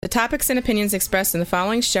topics and opinions expressed in the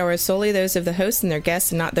following show are solely those of the host and their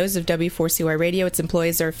guests and not those of W4CY Radio, its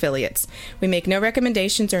employees, or affiliates. We make no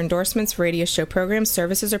recommendations or endorsements for radio show programs,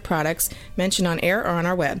 services, or products mentioned on air or on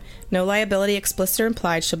our web. No liability, explicit or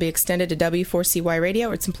implied, shall be extended to W4CY Radio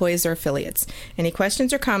or its employees or affiliates. Any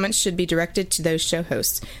questions or comments should be directed to those show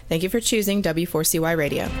hosts. Thank you for choosing W4CY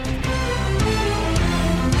Radio.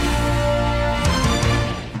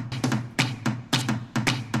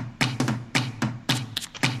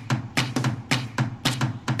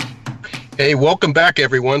 Hey, welcome back,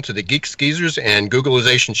 everyone, to the Geeks, Geezers, and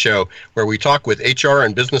Googlization Show, where we talk with HR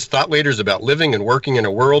and business thought leaders about living and working in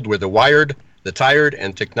a world where the wired, the tired,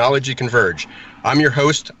 and technology converge. I'm your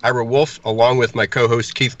host, Ira Wolf, along with my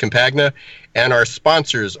co-host, Keith Campagna, and our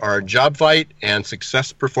sponsors are JobVite and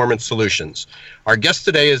Success Performance Solutions. Our guest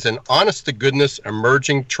today is an honest-to-goodness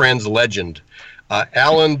emerging trends legend,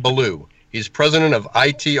 Alan Ballou. He's president of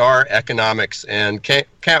ITR Economics, and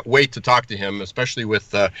can't wait to talk to him, especially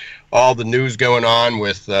with all the news going on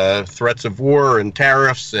with threats of war and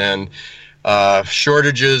tariffs and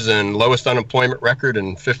shortages and lowest unemployment record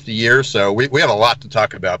in 50 years. So we have a lot to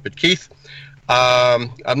talk about. But Keith,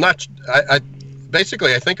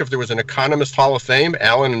 basically, I think if there was an Economist Hall of Fame,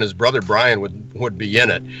 Alan and his brother Brian would be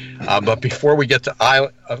in it. But before we get to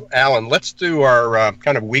Alan, let's do our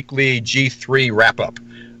kind of weekly G3 wrap-up.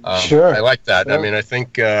 Sure. I like that. Sure. I mean, I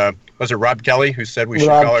think, was it Rob Kelly who said we should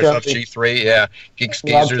call ourselves G3? Yeah, Geeks,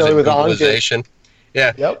 Geezers, and Googlization.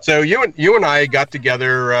 Yeah. Yep. So you and I got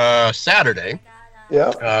together Saturday.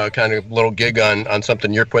 Yeah. Kind of little gig on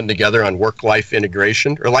something you're putting together on work-life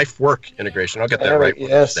integration, or life-work integration. I'll get that right.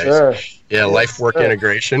 Yes, sir. Yeah, life-work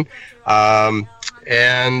integration.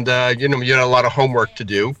 And, you had a lot of homework to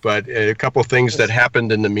do, but a couple of things that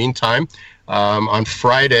happened in the meantime. On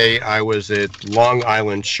Friday, I was at Long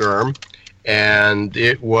Island SHRM, and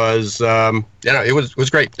it was, it was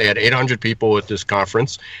great. They had 800 people at this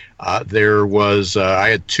conference. I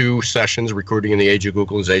had 2 sessions, Recruiting in the Age of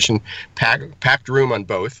Googlization, packed room on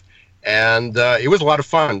both, and it was a lot of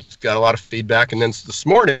fun. Got a lot of feedback, and then this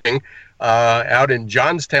morning, out in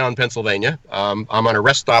Johnstown, Pennsylvania, I'm on a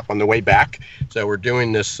rest stop on the way back, so we're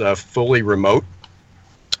doing this fully remote.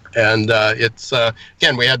 And it's,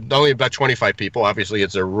 again, we had only about 25 people. Obviously,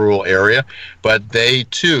 it's a rural area. But they,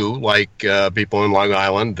 too, like people in Long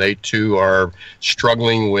Island, they, too, are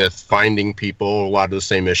struggling with finding people, a lot of the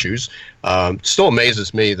same issues. Still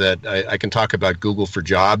amazes me that I can talk about Google for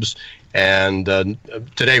Jobs. And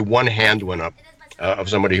today, one hand went up of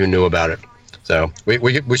somebody who knew about it. So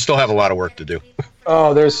we still have a lot of work to do.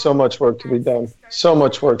 Oh, there's so much work to be done. So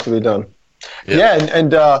much work to be done. Yeah,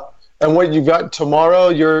 and what you got tomorrow,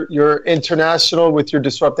 you're international with your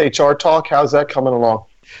Disrupt HR talk. How's that coming along?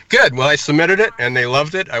 Good. Well, I submitted it, and they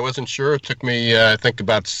loved it. I wasn't sure. It took me, I think,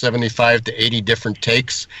 about 75 to 80 different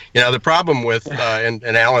takes. The problem with, and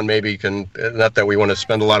Alan maybe can, not that we want to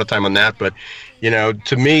spend a lot of time on that, but,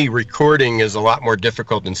 to me, recording is a lot more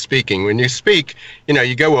difficult than speaking. When you speak,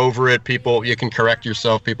 you go over it. You can correct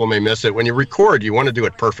yourself. People may miss it. When you record, you want to do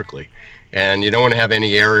it perfectly. And you don't want to have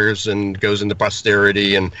any errors, and goes into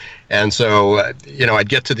posterity. And so, I'd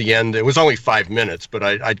get to the end. It was only 5 minutes, but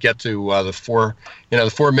I'd get to the 4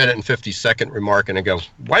 minute and 50-second remark, and I go,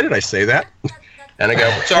 why did I say that? And I go,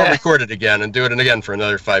 so I'll record it again and do it again for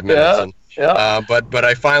another 5 minutes. But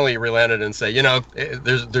I finally relented and say,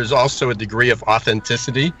 there's also a degree of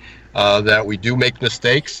authenticity that we do make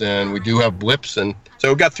mistakes and we do have blips, and so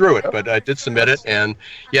we got through it. But I did submit it, and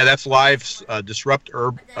that's live. Disrupt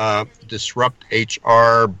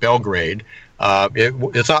HR Belgrade.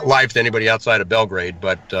 It's not live to anybody outside of Belgrade,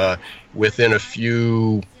 but within a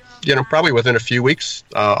few. Probably within a few weeks,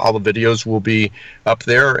 all the videos will be up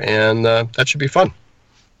there, and that should be fun.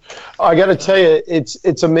 I got to tell you,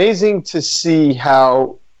 it's amazing to see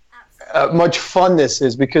how much fun this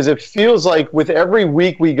is, because it feels like with every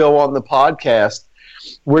week we go on the podcast,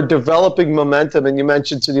 we're developing momentum. And you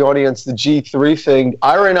mentioned to the audience the G3 thing.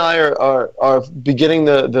 Ira and I are beginning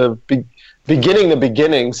the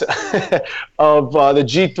beginnings of the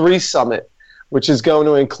G3 Summit, which is going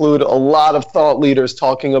to include a lot of thought leaders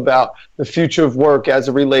talking about the future of work as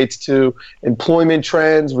it relates to employment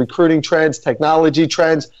trends, recruiting trends, technology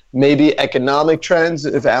trends, maybe economic trends,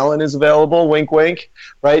 if Alan is available, wink, wink,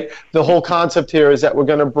 right? The whole concept here is that we're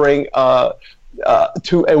going to bring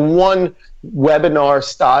to a one webinar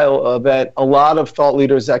style event a lot of thought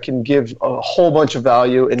leaders that can give a whole bunch of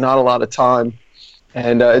value in not a lot of time.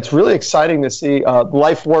 And it's really exciting to see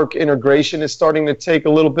life-work integration is starting to take a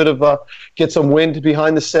little bit of get some wind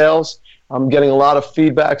behind the sails. I'm getting a lot of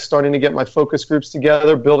feedback, starting to get my focus groups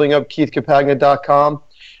together, building up KeithCampagna.com,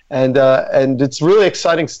 and it's really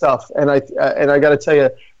exciting stuff. And I got to tell you,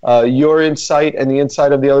 your insight and the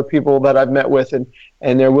insight of the other people that I've met with, and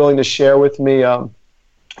they're willing to share with me,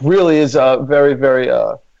 really is very, very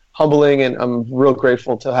humbling, and I'm real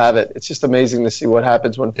grateful to have it. It's just amazing to see what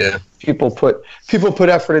happens when people put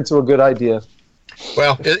effort into a good idea.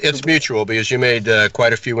 Well, it's mutual, because you made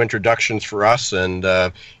quite a few introductions for us, and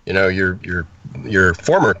your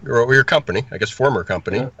former company, I guess former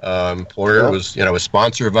company, employer was a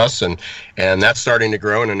sponsor of us, and that's starting to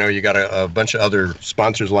grow. And I know you got a bunch of other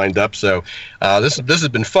sponsors lined up. So this has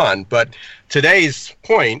been fun. But today's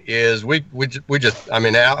point is we just, I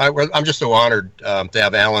mean, I'm just so honored to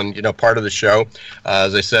have Alan, part of the show.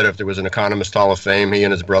 As I said, if there was an Economist Hall of Fame, he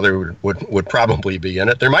and his brother would probably be in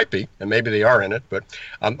it. There might be, and maybe they are in it, but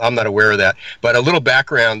I'm not aware of that. But a little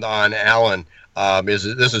background on Alan. This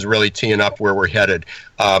is really teeing up where we're headed.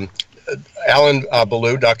 Alan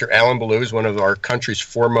Ballou, Dr. Alan Ballou, is one of our country's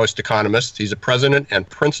foremost economists. He's a president and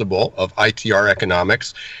principal of ITR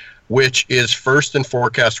Economics, which is first in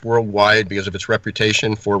forecast worldwide because of its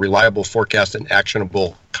reputation for reliable forecast and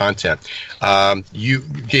actionable content.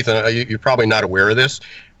 Keith, you're probably not aware of this,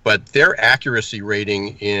 but their accuracy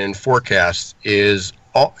rating in forecasts is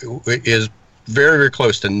very, very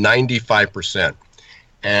close to 95%.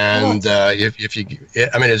 And if you,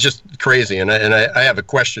 I mean, it's just crazy. And I have a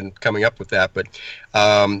question coming up with that, but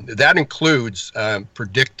that includes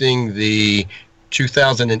predicting the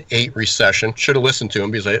 2008 recession. Should have listened to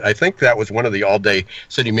him, because I think that was one of the all-day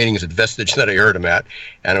city meetings at Vestige that I heard him at.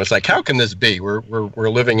 And I was like, how can this be? We're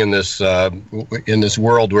living in this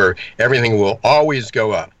world where everything will always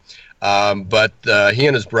go up. But he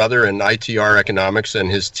and his brother in ITR Economics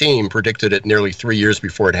and his team predicted it nearly 3 years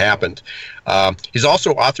before it happened. He's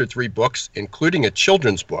also authored 3 books, including a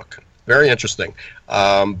children's book. Very interesting.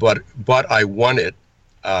 But I Want It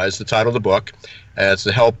is the title of the book. It's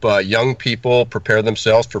to help young people prepare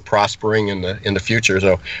themselves for prospering in the future.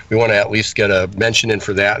 So we want to at least get a mention in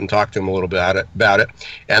for that and talk to him a little bit about it.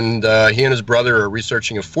 And he and his brother are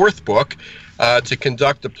researching a 4th book to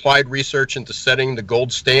conduct applied research into setting the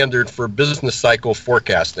gold standard for business cycle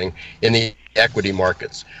forecasting in the equity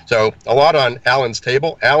markets. So a lot on Alan's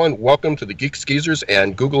table. Alan, welcome to the Geek Skeezers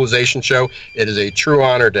and Googlization Show. It is a true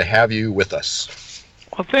honor to have you with us.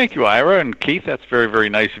 Well, thank you, Ira and Keith. That's very, very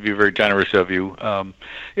nice of you. Very generous of you.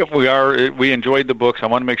 We enjoyed the books. I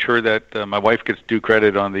want to make sure that my wife gets due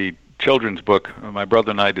credit on the children's book. My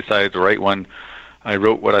brother and I decided to write one. I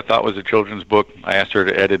wrote what I thought was a children's book. I asked her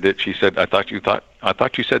to edit it. She said, "I thought you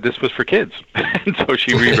said this was for kids," and so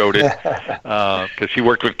she rewrote it because she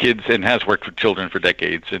worked with kids and has worked with children for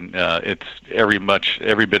decades, and it's every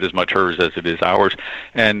bit as much hers as it is ours.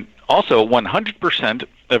 And also, 100%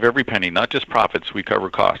 of every penny, not just profits, we cover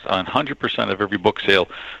costs. 100% of every book sale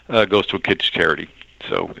goes to a kids' charity.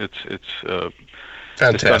 So it's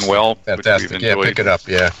fantastic. It's done well. Fantastic. Yeah, pick it up.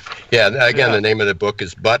 Yeah. Again, the name of the book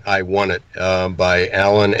is "But I Want It" by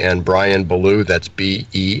Alan and Brian Ballou. That's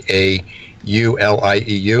Beaulieu.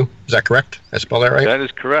 Is that correct? I spell that right? That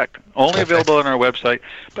is correct. Only available on our website.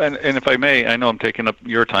 And if I may, I know I'm taking up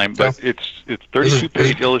your time, but it's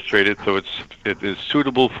 32-page illustrated, so it is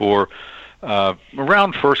suitable for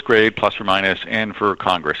around first grade, plus or minus, and for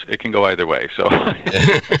Congress. It can go either way. So,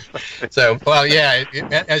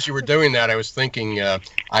 as you were doing that, I was thinking,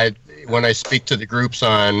 when I speak to the groups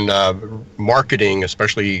on marketing,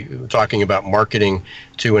 especially talking about marketing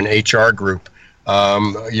to an HR group,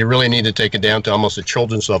 you really need to take it down to almost a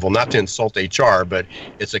children's level, not to insult HR, but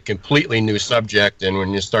it's a completely new subject. And when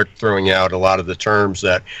you start throwing out a lot of the terms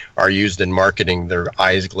that are used in marketing, their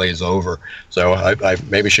eyes glaze over. So I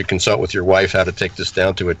maybe should consult with your wife how to take this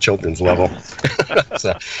down to a children's level.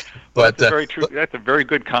 But that's very true. That's a very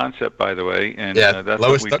good concept, by the way. And that's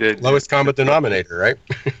lowest, what we did. Lowest common denominator, right?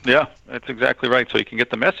 Yeah, that's exactly right. So you can get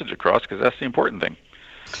the message across, because that's the important thing.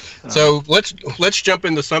 So let's jump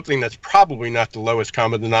into something that's probably not the lowest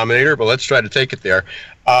common denominator, but let's try to take it there.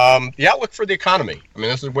 The outlook for the economy. I mean,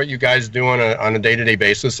 this is what you guys do on a day-to-day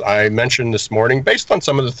basis. I mentioned this morning, based on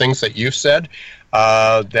some of the things that you've said,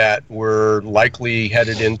 that we're likely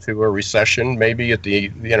headed into a recession, maybe at a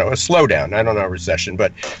slowdown. I don't know, a recession,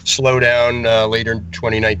 but slowdown later in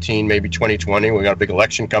 2019, maybe 2020. We got a big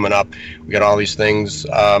election coming up. We got all these things.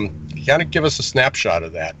 Kind of give us a snapshot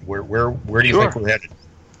of that. Where do you think we're headed?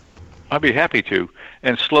 I'd be happy to.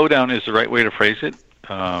 And slowdown is the right way to phrase it.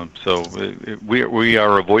 We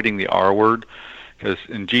are avoiding the R word, because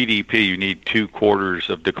in GDP you need 2 quarters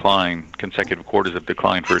of decline, consecutive quarters of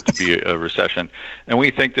decline, for it to be a recession. And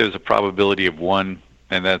we think there's a probability of 1,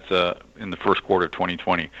 and that's in the first quarter of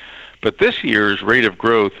 2020. But this year's rate of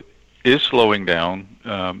growth is slowing down.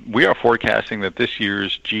 We are forecasting that this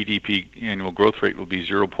year's GDP annual growth rate will be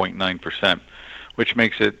 0.9%. which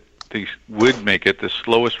would make it the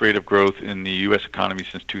slowest rate of growth in the U.S. economy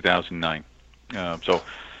since 2009. So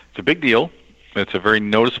it's a big deal. It's a very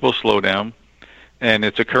noticeable slowdown, and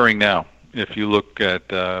it's occurring now. If you look at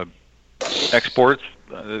exports,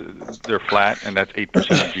 they're flat, and that's 8%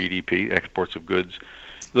 of GDP, exports of goods.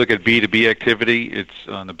 You look at B2B activity, it's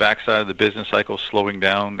on the backside of the business cycle slowing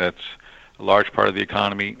down. That's a large part of the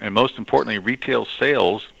economy. And most importantly, retail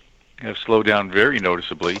sales have slowed down very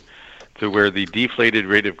noticeably to where the deflated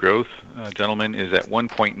rate of growth, gentlemen, is at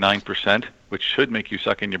 1.9%, which should make you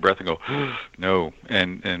suck in your breath and go, no.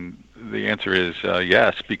 And the answer is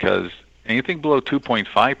yes, because anything below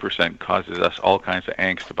 2.5% causes us all kinds of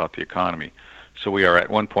angst about the economy. So we are at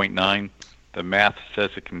 1.9. The math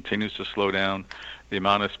says it continues to slow down. The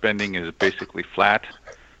amount of spending is basically flat.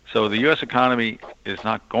 So the U.S. economy is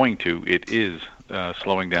not going to. It is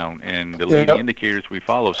slowing down, and the leading indicators we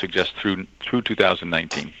follow suggest through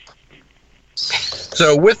 2019.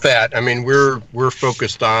 So with that, I mean, we're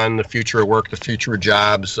focused on the future of work, the future of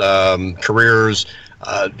jobs, careers,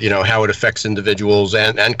 how it affects individuals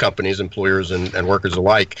and companies, employers and workers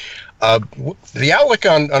alike. The outlook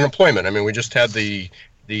on unemployment, I mean, we just had the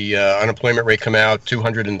unemployment rate come out,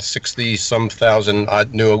 260-some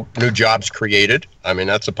thousand new jobs created. I mean,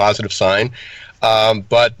 that's a positive sign.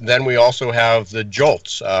 But then we also have the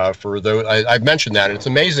jolts for those. I've mentioned that. And it's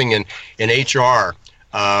amazing in HR.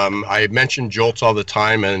 I mention jolts all the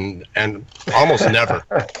time, and almost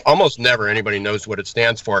never anybody knows what it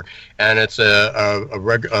stands for. And it's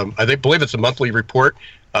I believe it's a monthly report,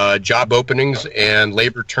 job openings and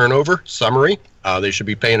labor turnover summary. They should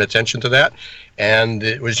be paying attention to that. And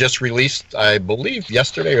it was just released, I believe,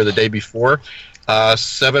 yesterday or the day before.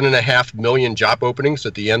 7.5 million job openings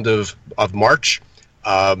at the end of March.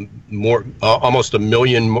 Almost a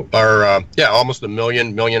million, almost a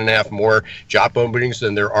million and a half more job openings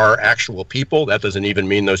than there are actual people. That doesn't even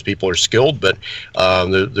mean those people are skilled, but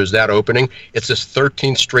there's that opening. It's this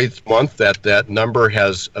 13th straight month that number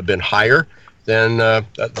has been higher than the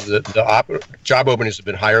job openings have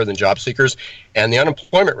been higher than job seekers, and the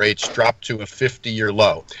unemployment rates dropped to a 50-year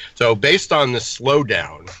low. So based on the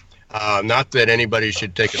slowdown, not that anybody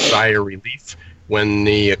should take a sigh of relief when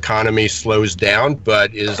the economy slows down,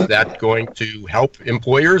 but is that going to help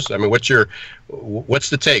employers? I mean, what's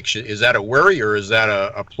the take? Is that a worry or is that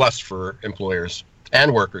a plus for employers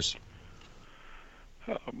and workers?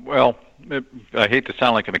 Well, I hate to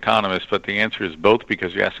sound like an economist, but the answer is both,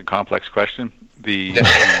 because you asked a complex question. Yeah,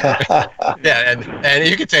 and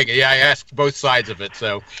you can take it. Yeah, I asked both sides of it,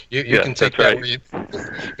 so you can take that.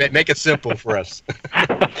 Right. Make it simple for us.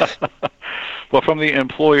 Well, from the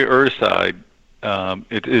employer side,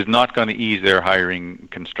 it is not going to ease their hiring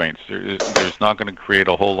constraints. There's not going to create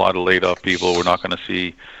a whole lot of laid-off people. We're not going to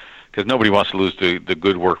see, because nobody wants to lose the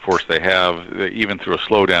good workforce they have. Even through a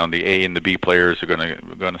slowdown, the A and the B players are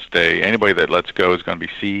going to stay. Anybody that lets go is going to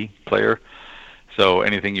be C player. So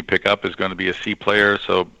anything you pick up is going to be a C player.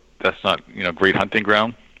 So that's not great hunting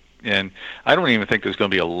ground. And I don't even think there's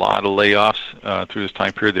going to be a lot of layoffs through this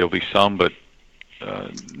time period. There'll be some, but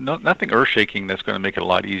nothing earth-shaking that's going to make it a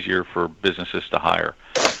lot easier for businesses to hire.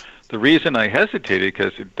 The reason I hesitated,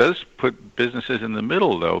 because it does put businesses in the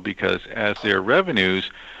middle, though, because as their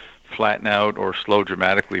revenues flatten out or slow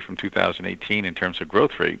dramatically from 2018 in terms of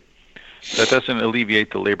growth rate, that doesn't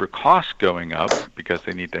alleviate the labor costs going up, because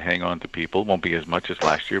they need to hang on to people. It won't be as much as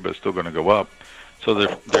last year, but it's still going to go up. So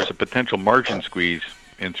there's a potential margin squeeze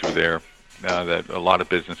in through there that a lot of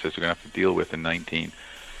businesses are going to have to deal with in 19.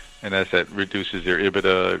 And as that reduces their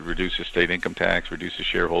EBITDA, it reduces state income tax, reduces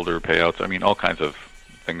shareholder payouts. I mean, all kinds of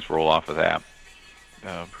things roll off of that.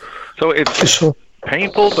 So it's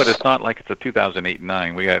painful, but it's not like it's a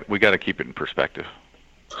 2008-9. We got to keep it in perspective.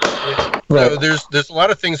 So there's a lot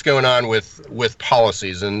of things going on with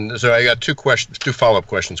policies, and so I got two follow-up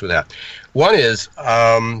questions with that. One is,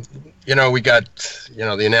 we got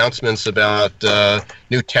the announcements about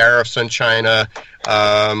new tariffs on China.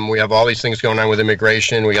 We have all these things going on with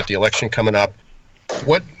immigration. We got the election coming up.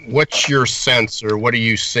 What's your sense, or what are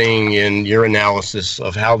you seeing in your analysis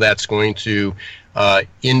of how that's going to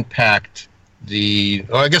impact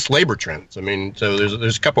labor trends? I mean, so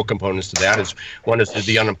there's a couple components to that. One is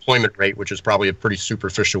the unemployment rate, which is probably a pretty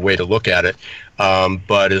superficial way to look at it.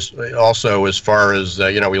 But also as far as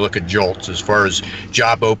we look at jolts, as far as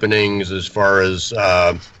job openings, as far as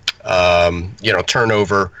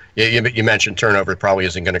turnover. You mentioned turnover probably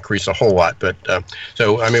isn't going to increase a whole lot, but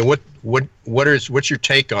so I mean, what's your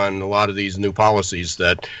take on a lot of these new policies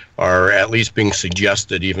that are at least being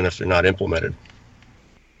suggested, even if they're not implemented?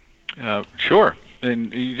 Sure.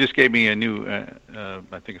 And you just gave me a new, I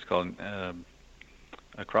think it's called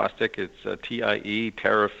acrostic. It's TIE,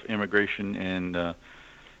 Tariff, Immigration, and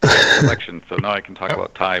Election. So now I can talk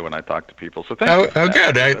about TIE when I talk to people. So thank you. Oh,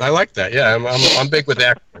 good. I like that. Yeah, I'm big with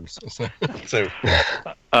acronyms. So,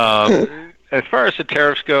 as far as the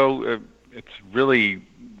tariffs go, it's really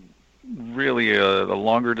a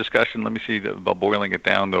longer discussion. Let me see about boiling it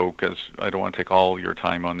down, though, because I don't want to take all your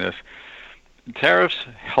time on this. Tariffs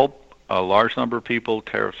help a large number of people.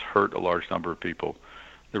 Tariffs hurt a large number of people.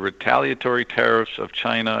 The retaliatory tariffs of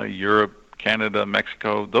China, Europe, Canada,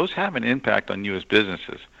 Mexico, those have an impact on U.S.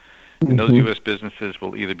 businesses. And those U.S. businesses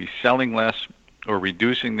will either be selling less or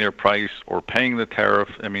reducing their price or paying the tariff.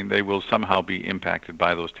 I mean, they will somehow be impacted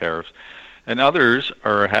by those tariffs. And others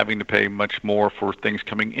are having to pay much more for things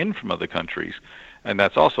coming in from other countries. And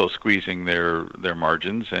that's also squeezing their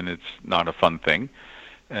margins, and it's not a fun thing.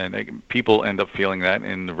 And people end up feeling that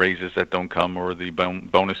in the raises that don't come or the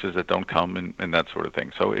bonuses that don't come and that sort of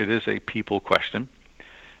thing. So it is a people question.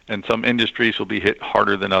 And some industries will be hit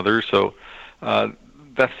harder than others. So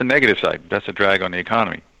that's the negative side. That's a drag on the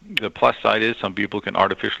economy. The plus side is some people can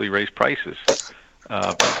artificially raise prices.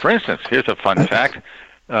 For instance, here's a fun fact.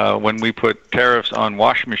 When we put tariffs on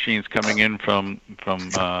washing machines coming in from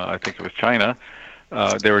I think it was China,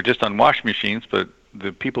 they were just on washing machines, but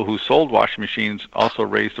the people who sold washing machines also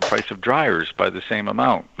raised the price of dryers by the same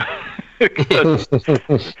amount. Because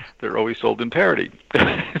they're always sold in parity.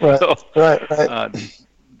 Right.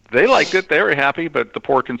 They liked it. They were happy, but the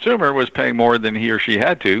poor consumer was paying more than he or she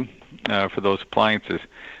had to for those appliances.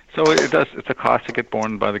 So it's a cost that gets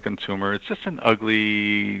borne by the consumer. It's just an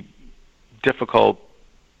ugly, difficult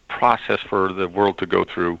process for the world to go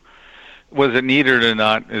through. Was it needed or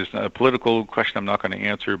not is a political question I'm not going to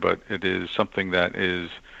answer, but it is something that is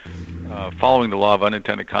following the law of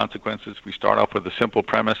unintended consequences. We start off with a simple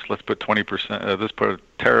premise. Let's put 20%. Let's put a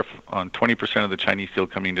tariff on 20% of the Chinese steel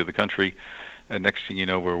coming into the country. And next thing you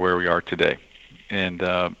know, we're where we are today. And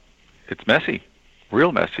it's messy,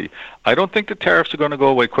 real messy. I don't think the tariffs are going to go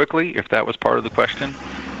away quickly, if that was part of the question.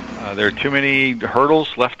 There are too many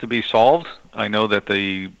hurdles left to be solved. I know that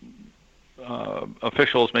the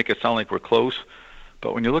officials make it sound like we're close,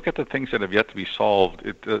 but when you look at the things that have yet to be solved,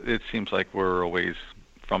 it seems like we're a ways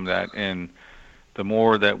from that. And the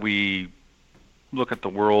more that we look at the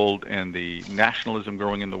world and the nationalism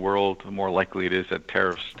growing in the world, the more likely it is that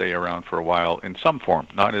tariffs stay around for a while in some form,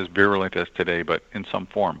 not as virulent as today, but in some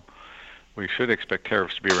form. We should expect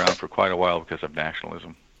tariffs to be around for quite a while because of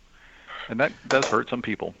nationalism. And that does hurt some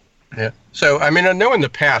people. Yeah. So, I mean, I know in the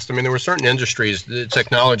past, I mean, there were certain industries, the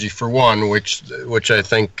technology for one, which I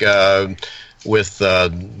think with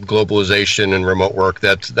globalization and remote work,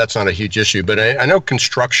 that's not a huge issue. But I know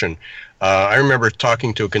construction. I remember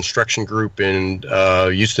talking to a construction group in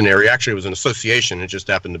Houston area. Actually, it was an association. It just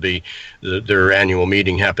happened to be their annual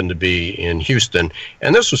meeting happened to be in Houston.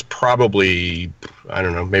 And this was probably, I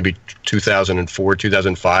don't know, maybe 2004,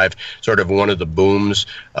 2005, sort of one of the booms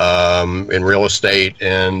in real estate.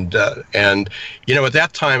 And you know, at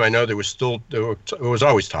that time, I know there was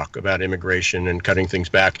always talk about immigration and cutting things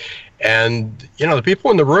back. And, you know, the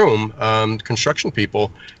people in the room, construction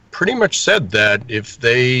people, pretty much said that if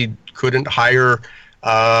they couldn't hire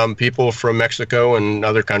people from Mexico and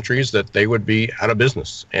other countries, that they would be out of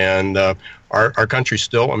business. And our country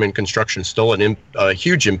still, I mean, construction is still a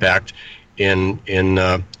huge impact in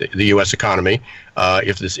the U.S. economy.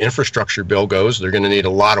 If this infrastructure bill goes, they're going to need a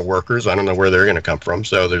lot of workers. I don't know where they're going to come from.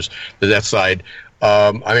 So there's that side.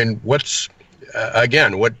 I mean, what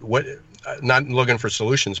not looking for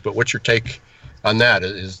solutions, but what's your take on that?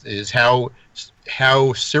 Is how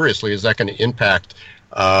seriously is that going to impact,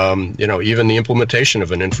 you know, even the implementation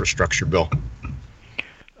of an infrastructure bill?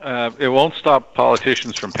 It won't stop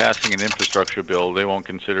politicians from passing an infrastructure bill. They won't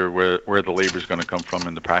consider where the labor is going to come from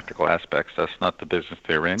in the practical aspects. That's not the business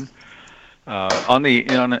they're in. On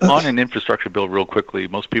an infrastructure bill, real quickly,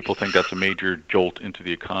 most people think that's a major jolt into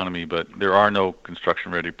the economy, but there are no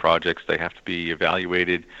construction-ready projects. They have to be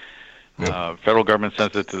evaluated. Federal government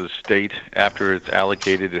sends it to the state. After it's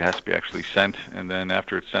allocated, it has to be actually sent, and then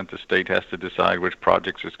after it's sent, the state has to decide which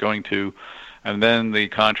projects it's going to, and then the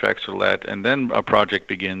contracts are let, and then a project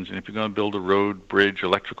begins. And if you're going to build a road, bridge,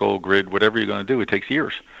 electrical grid, whatever you're going to do, it takes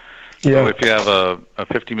years. Yeah. So if you have a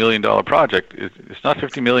 $50 million project, it's not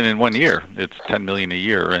 $50 million in 1 year. It's $10 million a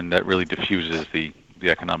year, and that really diffuses the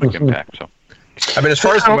economic impact. So, I mean, as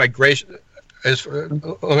far as the migration. Let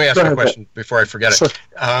me ask you a question before I forget it.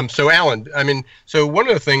 Sure. So, Alan, I mean, so one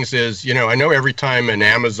of the things is, you know, I know every time an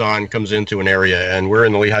Amazon comes into an area, and we're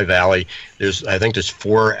in the Lehigh Valley, I think there's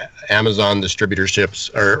 4 Amazon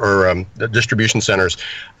distributorships or distribution centers.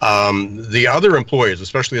 The other employees,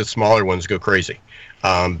 especially the smaller ones, go crazy.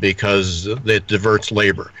 because it diverts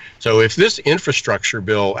labor. So if this infrastructure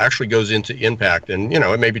bill actually goes into impact, and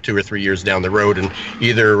it may be 2 or 3 years down the road, and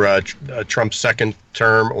either Trump's second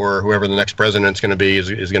term or whoever the next president's going to be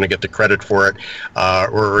is going to get the credit for it,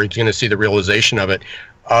 or he's going to see the realization of it.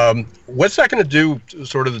 What's that going to do to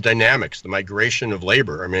sort of the dynamics, the migration of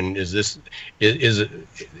labor? I mean, is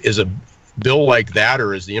a bill like that,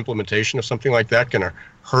 or is the implementation of something like that going to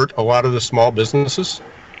hurt a lot of the small businesses?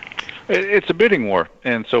 It's a bidding war,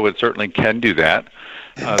 and so it certainly can do that.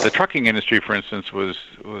 The trucking industry, for instance, was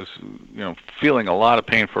feeling a lot of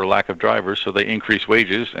pain for a lack of drivers, so they increased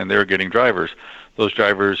wages, and they're getting drivers. Those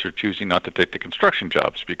drivers are choosing not to take the construction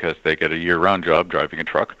jobs because they get a year-round job driving a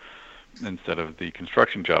truck instead of the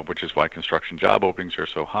construction job, which is why construction job openings are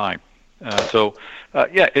so high.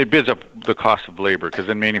 It bids up the cost of labor, because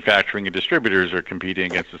then manufacturing and distributors are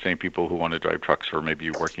competing against the same people who want to drive trucks or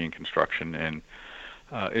maybe working in construction, and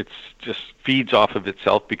it's just feeds off of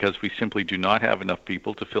itself because we simply do not have enough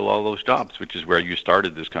people to fill all those jobs, which is where you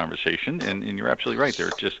started this conversation, and you're absolutely right.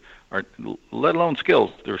 There just are, let alone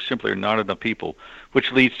skills, there simply are not enough people,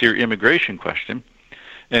 which leads to your immigration question.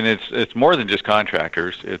 And it's more than just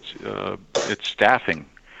contractors, it's staffing.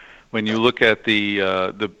 When you look at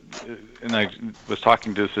and I was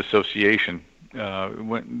talking to this association,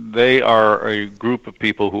 when they are a group of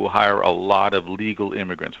people who hire a lot of legal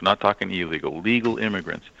immigrants. We're not talking illegal, legal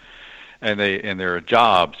immigrants, and there are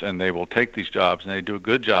jobs, and they will take these jobs, and they do a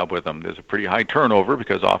good job with them. There's a pretty high turnover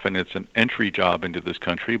because often it's an entry job into this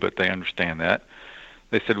country, but they understand that.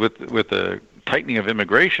 They said with the tightening of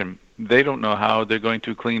immigration, they don't know how they're going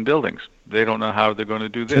to clean buildings. They don't know how they're going to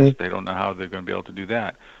do this. They don't know how they're going to be able to do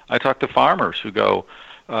that. I talk to farmers who go,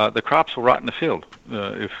 the crops will rot in the field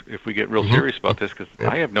if we get real serious about this, because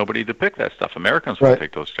I have nobody to pick that stuff. Americans won't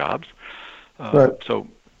take those jobs. So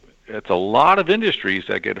it's a lot of industries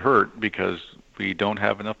that get hurt because we don't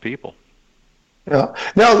have enough people. Yeah.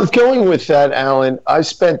 Now, going with that, Alan, I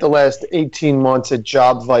spent the last 18 months at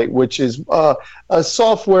JobVite, which is a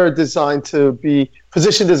software designed to be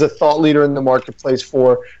positioned as a thought leader in the marketplace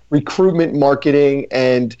for recruitment, marketing,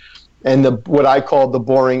 and what I call the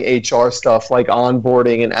boring HR stuff like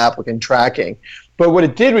onboarding and applicant tracking. But what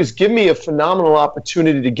it did was give me a phenomenal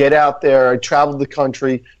opportunity to get out there. I traveled the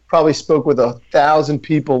country, probably spoke with 1,000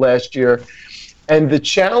 people last year. And the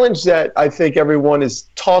challenge that I think everyone is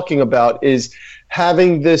talking about is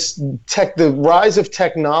having the rise of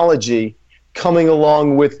technology coming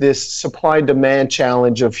along with this supply and demand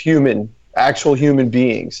challenge of actual human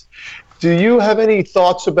beings. Do you have any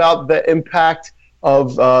thoughts about the impact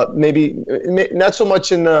of maybe not so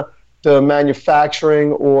much in the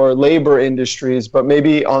manufacturing or labor industries, but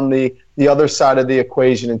maybe on the other side of the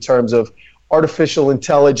equation in terms of artificial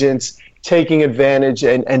intelligence taking advantage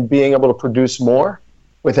and being able to produce more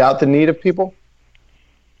without the need of people?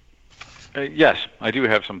 Yes, I do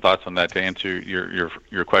have some thoughts on that to answer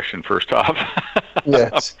your question first off.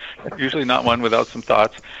 Yes. Usually not one without some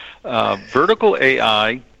thoughts. Vertical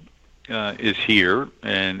AI is here,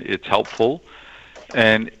 and it's helpful.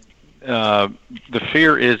 And the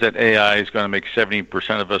fear is that AI is going to make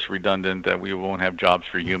 70% of us redundant, that we won't have jobs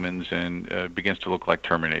for humans, and begins to look like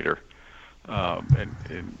Terminator.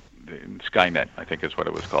 And Skynet, I think is what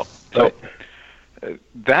it was called. So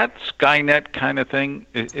that Skynet kind of thing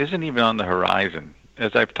isn't even on the horizon.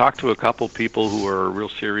 As I've talked to a couple people who are real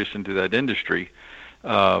serious into that industry,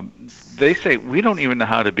 they say we don't even know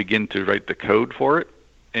how to begin to write the code for it,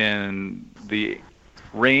 and the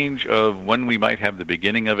range of when we might have the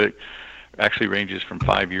beginning of it actually ranges from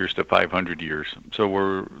 5 years to 500 years.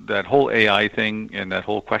 So that whole AI thing and that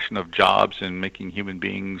whole question of jobs and making human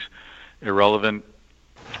beings irrelevant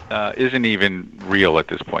isn't even real at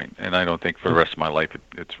this point, and I don't think for the rest of my life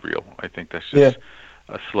it's real. I think that's just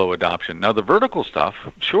a slow adoption. Now the vertical stuff,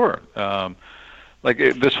 sure,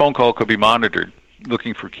 this phone call could be monitored,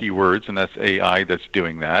 looking for keywords, and that's AI that's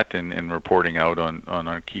doing that and reporting out on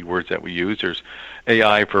our keywords that we use. There's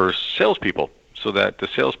AI for salespeople, so that the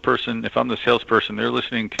salesperson, if I'm the salesperson, they're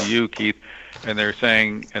listening to you, Keith, and they're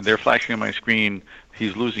saying, and they're flashing on my screen,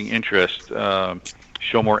 he's losing interest,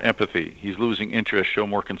 show more empathy. He's losing interest, show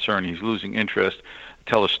more concern. He's losing interest,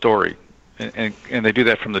 tell a story. And they do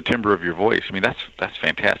that from the timbre of your voice. I mean, that's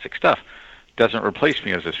fantastic stuff. Doesn't replace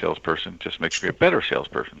me as a salesperson, just makes me a better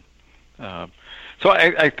salesperson. So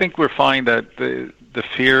I think we're finding that the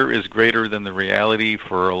fear is greater than the reality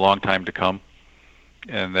for a long time to come.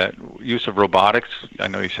 And that use of robotics, I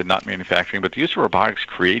know you said not manufacturing, but the use of robotics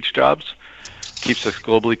creates jobs, keeps us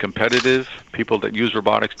globally competitive. People that use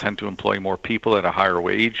robotics tend to employ more people at a higher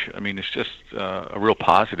wage. I mean, it's just a real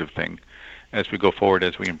positive thing as we go forward,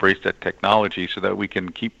 as we embrace that technology so that we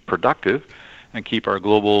can keep productive and keep our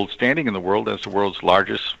global standing in the world as the world's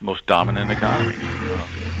largest, most dominant economy.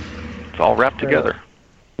 It's all wrapped together.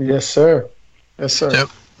 Yes, sir. Yes, sir.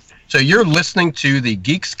 So you're listening to the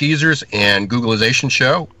Geeks, Geezers, and Googlization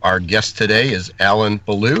show. Our guest today is Alan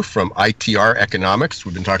Ballou from ITR Economics.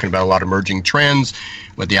 We've been talking about a lot of emerging trends,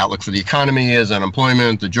 what the outlook for the economy is,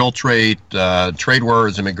 unemployment, the JOLT rate, trade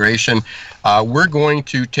wars, immigration. We're going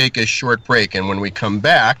to take a short break, and when we come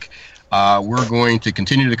back, we're going to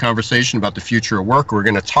continue the conversation about the future of work. We're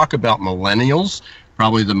going to talk about millennials,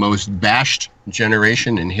 probably the most bashed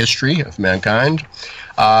generation in history of mankind.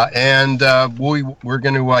 We're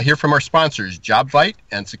going to hear from our sponsors, JobVite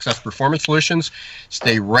and Success Performance Solutions.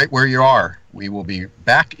 Stay right where you are. We will be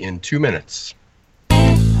back in 2 minutes.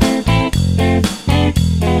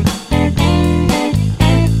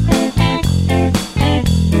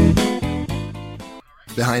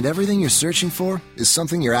 Behind everything you're searching for is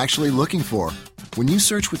something you're actually looking for. When you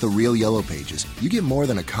search with the Real Yellow Pages, you get more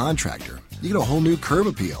than a contractor. You get a whole new curb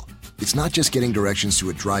appeal. It's not just getting directions to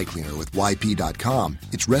a dry cleaner with YP.com.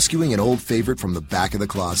 It's rescuing an old favorite from the back of the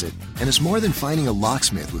closet. And it's more than finding a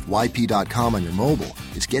locksmith with YP.com on your mobile.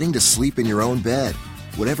 It's getting to sleep in your own bed.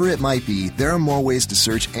 Whatever it might be, there are more ways to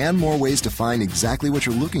search and more ways to find exactly what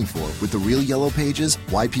you're looking for with the Real Yellow Pages,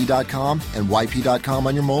 YP.com, and YP.com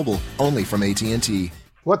on your mobile, only from AT&T.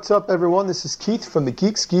 What's up, everyone? This is Keith from the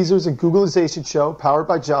Geeks, Geezers, and Googlization show, powered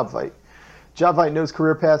by JobVite. JobVite knows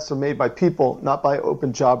career paths are made by people, not by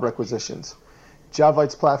open job requisitions.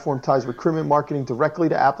 JobVite's platform ties recruitment marketing directly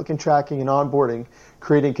to applicant tracking and onboarding,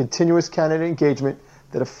 creating continuous candidate engagement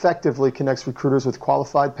that effectively connects recruiters with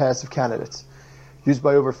qualified passive candidates. Used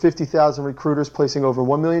by over 50,000 recruiters placing over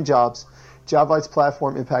 1 million jobs, JobVite's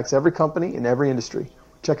platform impacts every company in every industry.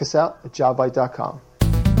 Check us out at jobvite.com.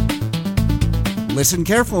 Listen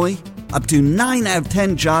carefully. Up to 9 out of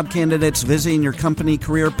 10 job candidates visiting your company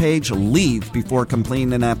career page leave before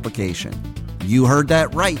completing an application. You heard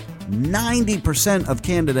that right. 90% of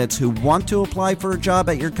candidates who want to apply for a job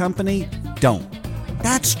at your company don't.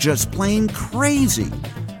 That's just plain crazy,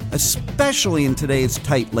 especially in today's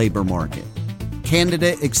tight labor market.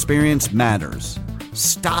 Candidate experience matters.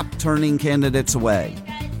 Stop turning candidates away.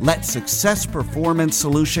 Let Success Performance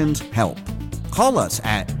Solutions help. Call us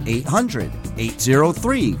at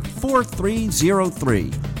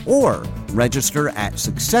 800-803-4303 or register at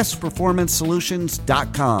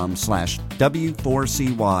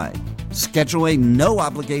successperformancesolutions.com/W4CY. Schedule a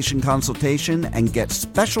no-obligation consultation and get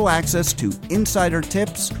special access to insider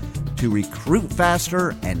tips to recruit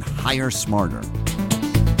faster and hire smarter.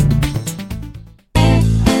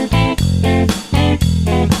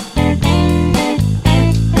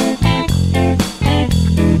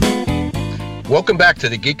 Welcome back to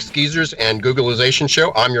the Geeks, Geezers, and Googlization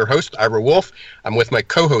show. I'm your host, Ira Wolf. I'm with my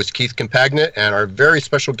co-host, Keith Compagna, and our very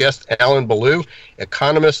special guest, Alan Ballou,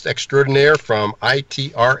 economist extraordinaire from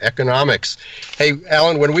ITR Economics. Hey,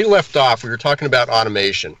 Alan, when we left off, we were talking about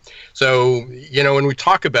automation. So, when we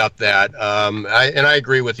talk about that, I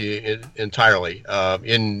agree with you entirely.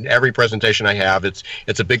 In every presentation I have, it's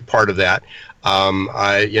a big part of that. And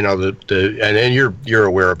you're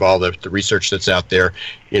aware of all the research that's out there.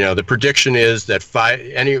 The prediction is that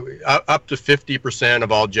up to 50%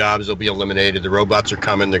 of all jobs will be eliminated. The robots are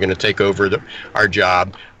coming; they're going to take over our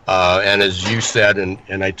job. And as you said,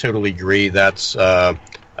 and I totally agree, that's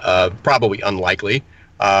probably unlikely.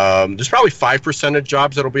 There's probably 5% of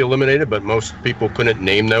jobs that'll be eliminated, but most people couldn't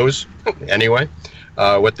name those anyway,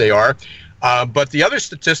 what they are. But the other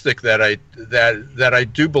statistic that I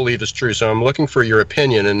do believe is true, so I'm looking for your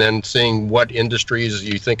opinion and then seeing what industries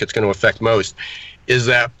you think it's going to affect most, is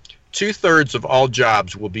that 2/3 of all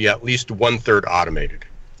jobs will be at least 1/3 automated.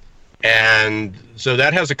 And so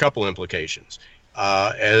that has a couple implications.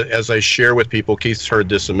 As I share with people, Keith's heard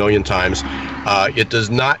this a million times, it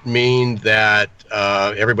does not mean that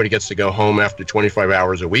everybody gets to go home after 25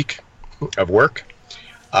 hours a week of work.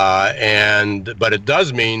 But it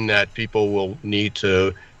does mean that people will need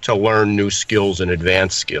to learn new skills and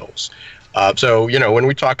advanced skills. So, when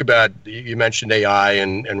we talk about, you mentioned AI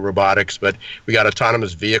and robotics, but we got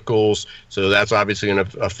autonomous vehicles. So that's obviously going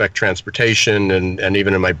to affect transportation. And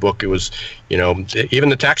even in my book, it was, even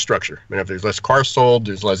the tax structure. I mean, if there's less cars sold,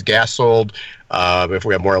 there's less gas sold. If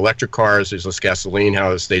we have more electric cars, there's less gasoline.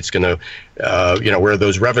 How the state's going to, where are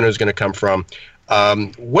those revenues going to come from?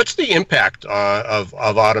 What's the impact of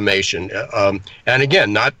automation? And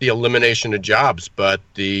again, not the elimination of jobs, but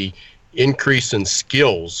the increase in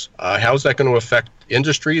skills. How is that going to affect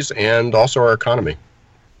industries and also our economy?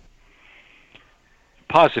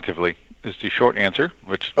 Positively is the short answer,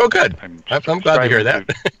 which good. I'm glad to hear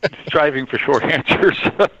that. Striving for short answers.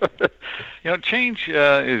 Change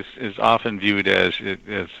is often viewed as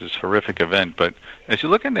this horrific event, but as you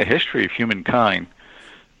look into the history of humankind,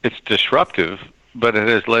 it's disruptive, but it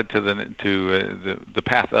has led to the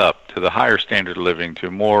path up, to the higher standard of living,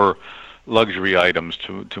 to more luxury items,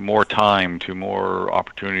 to more time, to more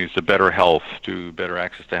opportunities, to better health, to better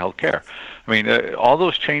access to health care. I mean, all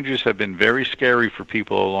those changes have been very scary for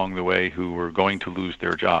people along the way who were going to lose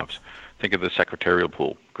their jobs. Think of the secretarial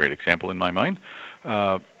pool, great example in my mind.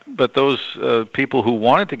 But those people who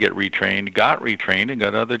wanted to get retrained got retrained and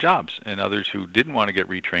got other jobs, and others who didn't want to get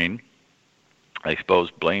retrained, I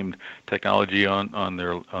suppose, blamed technology on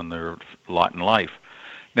their lot in life.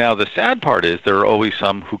 Now, the sad part is there are always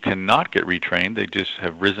some who cannot get retrained. They just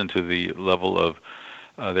have risen to the level of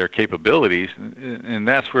their capabilities, and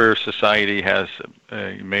that's where society has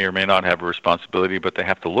may or may not have a responsibility, but they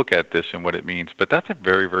have to look at this and what it means. But that's a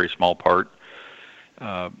very, very small part.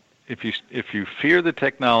 If you fear the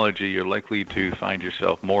technology, you're likely to find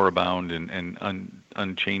yourself more abound and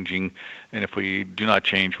unchanging. And if we do not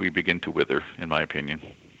change, we begin to wither, in my opinion.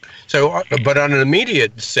 So, but on an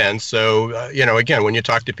immediate sense, so again, when you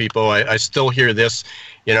talk to people, I still hear this.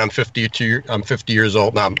 I'm 50 years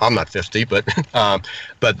old. No, I'm not 50, but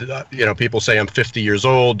people say I'm 50 years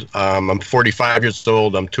old. I'm 45 years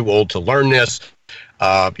old. I'm too old to learn this.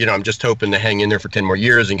 I'm just hoping to hang in there for 10 more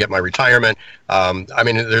years and get my retirement.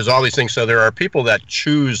 There's all these things. So there are people that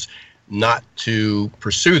choose not to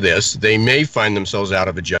pursue this. They may find themselves out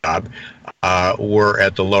of a job or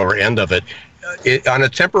at the lower end of it. On a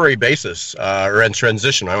temporary basis, or in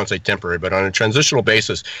transition, I won't say temporary, but on a transitional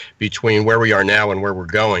basis between where we are now and where we're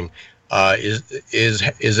going, is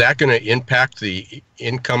that going to impact the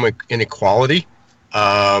income inequality?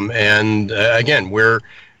 Again,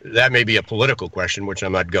 that may be a political question, which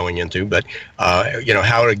I'm not going into, but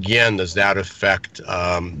how again does that affect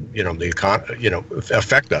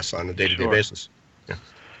affect us on a day-to-day basis? Yeah.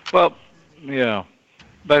 Well, yeah.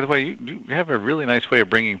 By the way, you have a really nice way of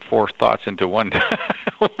bringing four thoughts into one.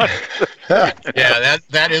 Yeah,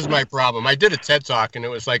 that is my problem. I did a TED Talk, and it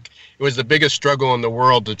was the biggest struggle in the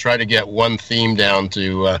world to try to get one theme down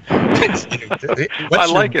to. I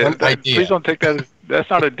like it. Please don't take that.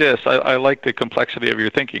 That's not a diss. I like the complexity of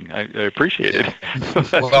your thinking. I appreciate it.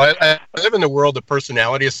 Well, I live in the world of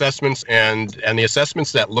personality assessments, and the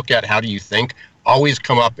assessments that look at how do you think always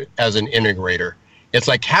come up as an integrator. It's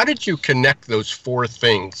like, how did you connect those four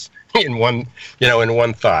things in one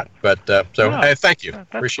thought? But thank you.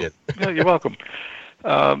 Appreciate it. Yeah, you're welcome.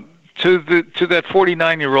 To that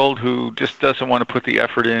 49-year-old who just doesn't want to put the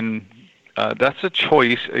effort in, that's a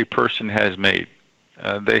choice a person has made.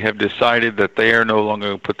 They have decided that they are no longer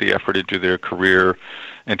going to put the effort into their career,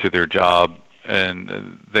 into their job,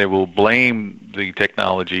 and they will blame the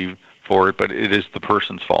technology for it, but it is the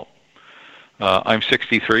person's fault. I'm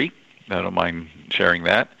 63. I don't mind sharing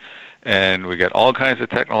that. And we got all kinds of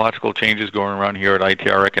technological changes going around here at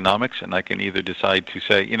ITR Economics, and I can either decide to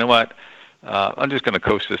say, you know what, I'm just going to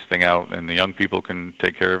coast this thing out, and the young people can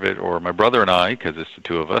take care of it, or my brother and I, because it's the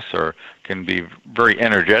two of us, can be very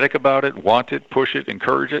energetic about it, want it, push it,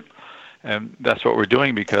 encourage it. And that's what we're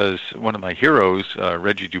doing, because one of my heroes,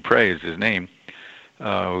 Reggie Dupre is his name,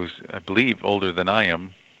 who's, I believe, older than I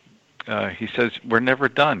am, he says, we're never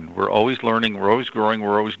done. We're always learning, we're always growing,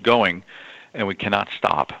 we're always going, and we cannot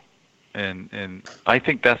stop. And I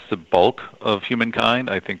think that's the bulk of humankind.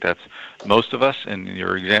 I think that's most of us. And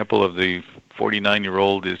your example of the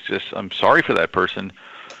 49-year-old is just, I'm sorry for that person.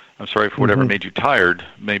 I'm sorry for whatever made you tired.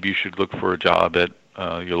 Maybe you should look for a job at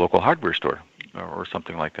your local hardware store or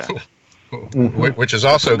something like that. Which is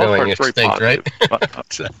also going extinct, right?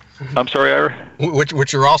 I'm sorry, Ira?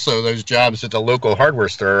 Which are also, those jobs at the local hardware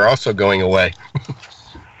store are also going away.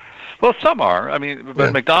 Well, some are. I mean,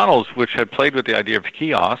 but McDonald's, which had played with the idea of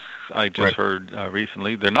kiosks, I just heard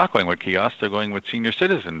recently, they're not going with kiosks. They're going with senior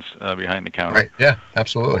citizens behind the counter. Right. Yeah,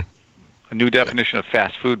 absolutely. A new definition of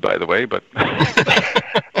fast food, by the way, but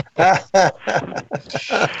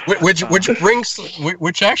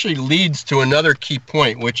which actually leads to another key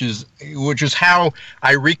point, which is how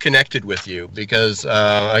I reconnected with you, because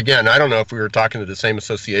again, I don't know if we were talking to the same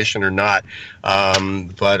association or not,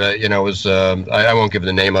 but it was I won't give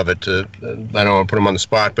the name of it. I don't want to put them on the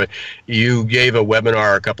spot, but you gave a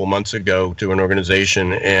webinar a couple months ago to an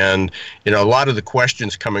organization, and a lot of the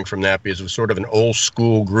questions coming from that, because it was sort of an old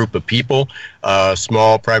school group of people,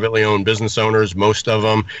 small privately owned business owners, most of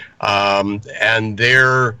them. And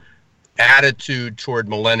their attitude toward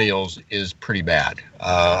millennials is pretty bad.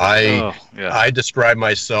 I describe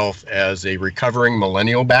myself as a recovering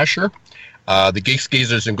millennial basher. The Geeks,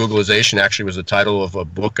 Geezers, and Googlization actually was the title of a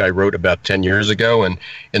book I wrote about 10 years ago. And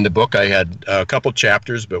in the book, I had a couple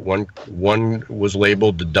chapters, but one was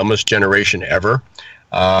labeled The Dumbest Generation Ever.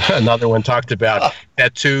 Another one talked about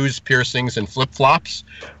tattoos, piercings, and flip-flops.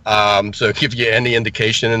 So give you any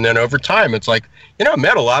indication. And then over time, it's like, I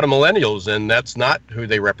met a lot of millennials, and that's not who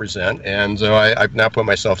they represent. And so I've now put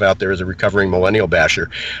myself out there as a recovering millennial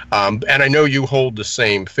basher. And I know you hold the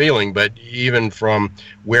same feeling, but even from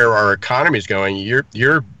where our economy is going,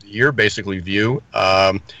 your basically view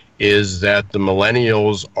is that the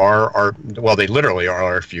millennials are they literally are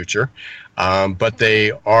our future, but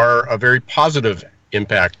they are a very positive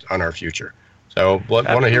impact on our future. So want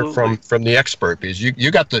to hear from the expert, because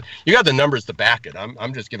you got the numbers to back it.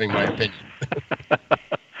 I'm just giving my opinion.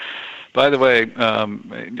 By the way,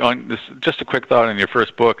 on this, just a quick thought on your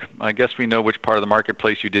first book. I guess we know which part of the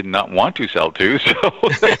marketplace you did not want to sell to. So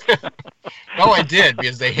no, I did,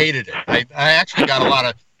 because they hated it. I actually got a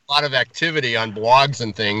lot of activity on blogs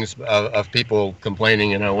and things of people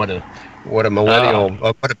complaining. What a millennial,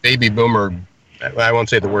 what a baby boomer. I won't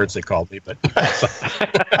say the words they called me, but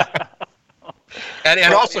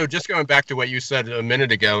and also just going back to what you said a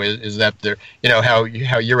minute ago is that there, how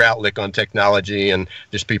your outlook on technology, and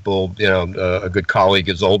there's people, a good colleague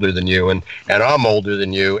is older than you, and I'm older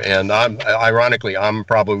than you, and I'm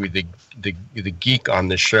probably the geek on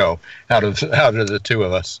this show out of the two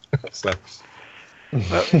of us. So.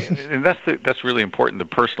 And that's really important, the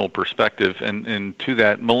personal perspective, and to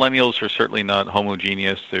that, millennials are certainly not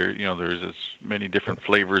homogeneous. There's as many different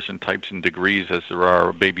flavors and types and degrees as there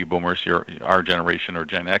are baby boomers, our generation, or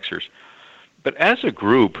Gen Xers. But as a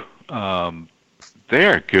group, they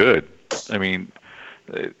are good. I mean,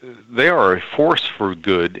 they are a force for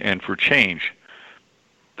good and for change.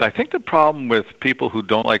 I think the problem with people who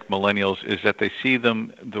don't like millennials is that they see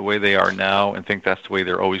them the way they are now and think that's the way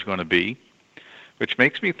they're always going to be. Which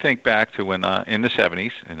makes me think back to when in the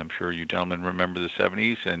 70s, and I'm sure you gentlemen remember the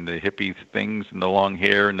 70s, and the hippie things, and the long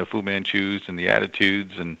hair, and the Fu Manchus, and the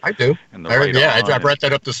attitudes, and I do. And I brought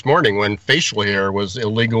that up this morning when facial hair was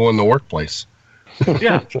illegal in the workplace.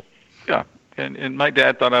 Yeah. And my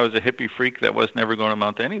dad thought I was a hippie freak that was never going to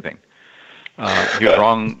amount to anything. He was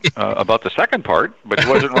wrong about the second part, but he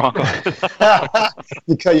wasn't wrong.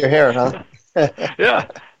 You cut your hair, huh? Yeah.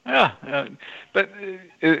 But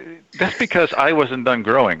that's because I wasn't done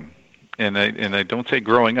growing, and I don't say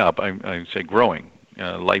growing up. I say growing.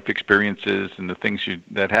 Life experiences and the things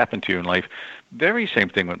that happen to you in life. Very same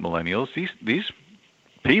thing with millennials. These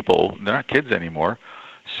people, they're not kids anymore.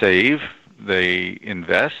 Save, they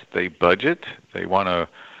invest, they budget. They want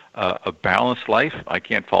a balanced life. I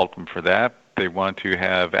can't fault them for that. They want to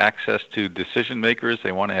have access to decision makers.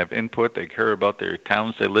 They want to have input. They care about their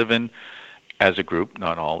towns they live in. As a group,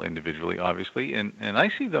 not all individually, obviously. And I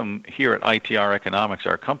see them here at ITR Economics,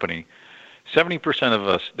 our company. 70% of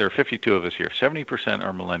us, there are 52 of us here, 70%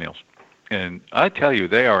 are millennials. And I tell you,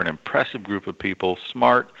 they are an impressive group of people,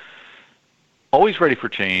 smart, always ready for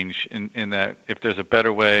change in that if there's a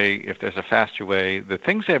better way, if there's a faster way, the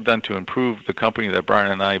things they have done to improve the company that Brian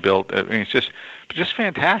and I built, I mean, it's just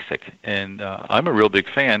fantastic. And I'm a real big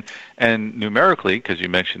fan. And numerically, because you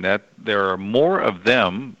mentioned that, there are more of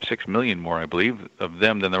them, 6 million more, I believe, of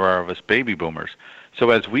them than there are of us baby boomers.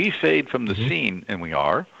 So as we fade from the scene, and we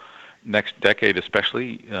are, next decade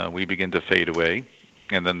especially, we begin to fade away.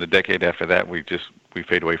 And then the decade after that, we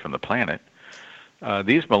fade away from the planet.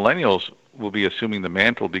 These millennials will be assuming the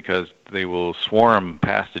mantle because they will swarm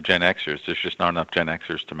past the Gen Xers. There's just not enough Gen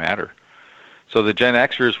Xers to matter. So the Gen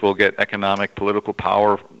Xers will get economic, political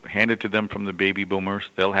power handed to them from the baby boomers.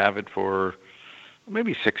 They'll have it for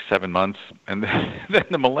maybe 6-7 months, and then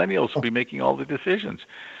the millennials will be making all the decisions.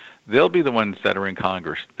 They'll be the ones that are in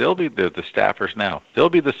Congress. They'll be the staffers now. They'll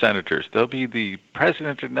be the senators. They'll be the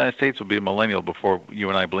president of the United States will be a millennial before you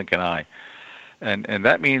and I blink an eye. And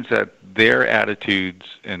that means that their attitudes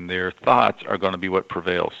and their thoughts are going to be what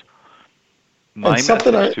prevails. My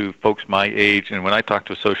message to folks my age, and when I talk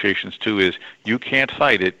to associations too, is you can't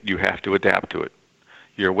fight it, you have to adapt to it.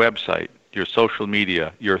 Your website, your social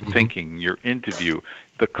media, your thinking, your interview,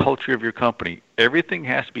 the culture of your company, everything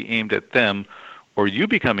has to be aimed at them, or you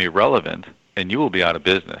become irrelevant and you will be out of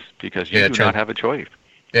business because you do not have a choice.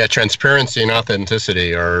 Yeah, transparency and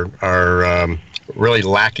authenticity are really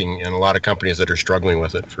lacking in a lot of companies that are struggling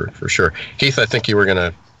with it, for sure. Keith, I think you were going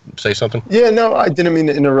to say something? Yeah, no, I didn't mean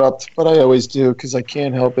to interrupt, but I always do because I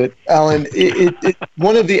can't help it. Alan,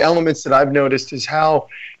 one of the elements that I've noticed is how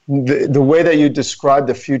the way that you describe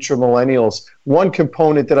the future millennials, one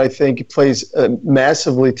component that I think plays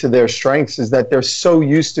massively to their strengths is that they're so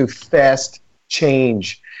used to fast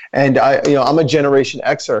change. And I'm a Generation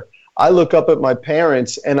Xer. I look up at my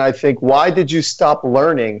parents and I think, why did you stop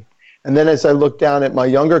learning? And then as I look down at my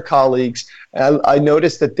younger colleagues, I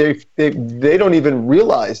notice that they don't even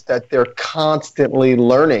realize that they're constantly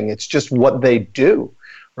learning. It's just what they do,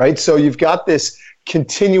 right? So you've got this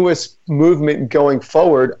continuous movement going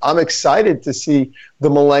forward. I'm excited to see the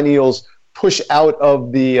millennials push out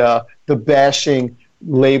of the bashing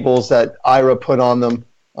labels that Ira put on them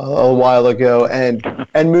a while ago and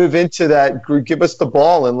move into that. Give us the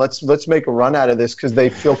ball and let's make a run out of this, because they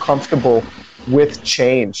feel comfortable with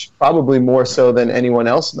change, probably more so than anyone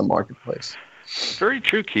else in the marketplace. Very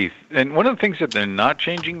true, Keith. And one of the things that they're not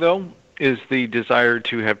changing, though, is the desire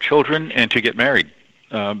to have children and to get married.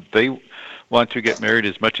 They want to get married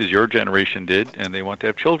as much as your generation did, and they want to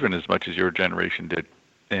have children as much as your generation did.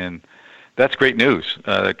 And that's great news,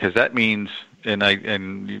 because that means, and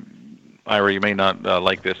Ira, you may not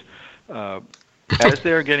like this, as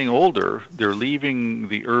they're getting older, they're leaving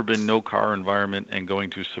the urban no-car environment and going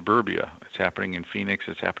to suburbia. It's happening in Phoenix.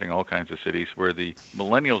 It's happening in all kinds of cities where the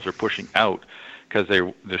millennials are pushing out because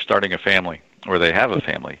they're starting a family or they have a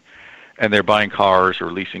family, and they're buying cars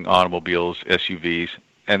or leasing automobiles, SUVs,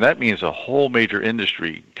 and that means a whole major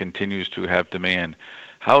industry continues to have demand.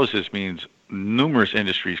 Houses means numerous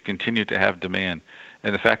industries continue to have demand.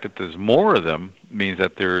 And the fact that there's more of them means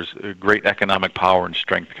that there's a great economic power and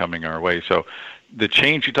strength coming our way. So the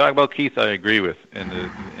change you talk about, Keith, I agree with. And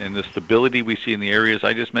the stability we see in the areas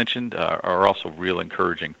I just mentioned are also real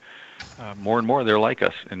encouraging. More and more, they're like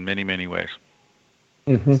us in many, many ways.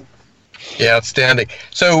 Mm-hmm. Yeah, outstanding.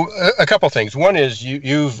 So a couple things. One is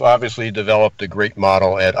you've obviously developed a great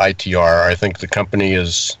model at ITR. I think the company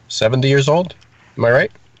is 70 years old. Am I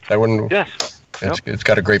right? Yes. It's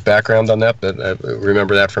got a great background on that, but I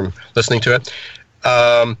remember that from listening to it.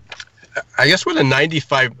 I guess with a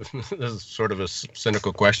 95, this is sort of a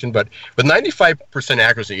cynical question, but with 95%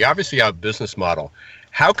 accuracy, you obviously have a business model.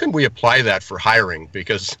 How can we apply that for hiring?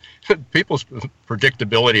 Because people's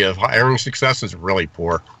predictability of hiring success is really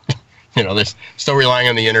poor. They're still relying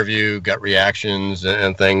on the interview, gut reactions,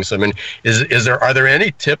 and things. I mean, are there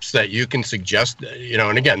any tips that you can suggest?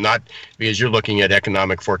 And again, not because you're looking at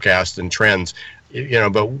economic forecasts and trends,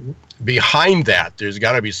 but behind that, there's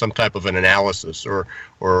got to be some type of an analysis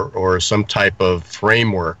or some type of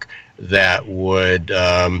framework that would,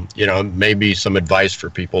 maybe some advice for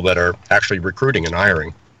people that are actually recruiting and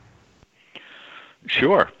hiring.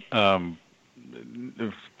 Sure.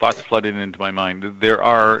 Thoughts flooding into my mind. There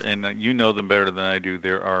are, and you know them better than I do,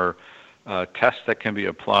 there are tests that can be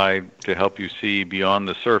applied to help you see beyond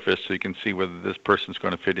the surface, so you can see whether this person's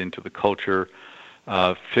going to fit into the culture,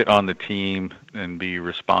 fit on the team, and be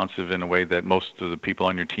responsive in a way that most of the people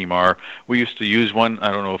on your team are. We used to use one.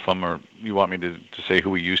 I don't know if you want me to say who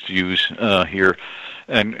we used to use here.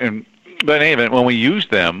 But in any event, when we used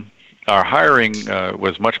them, our hiring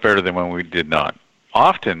was much better than when we did not.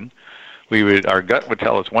 Often, our gut would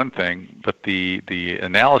tell us one thing, but the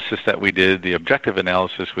analysis that we did, the objective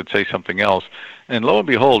analysis, would say something else. And lo and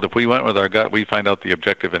behold, if we went with our gut, we find out the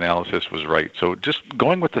objective analysis was right. So just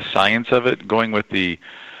going with the science of it, going with the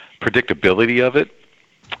predictability of it,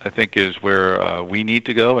 I think is where we need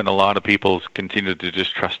to go. And a lot of people continue to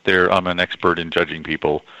just trust I'm an expert in judging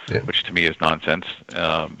people, which to me is nonsense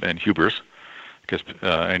and hubris, because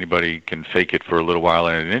anybody can fake it for a little while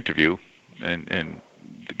in an interview, and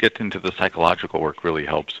to get into the psychological work really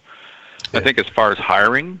helps. I think as far as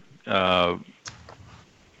hiring,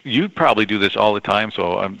 you probably do this all the time,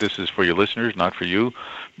 so this is for your listeners, not for you.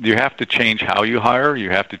 You have to change how you hire.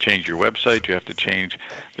 You have to change your website. You have to change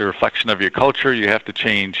the reflection of your culture. You have to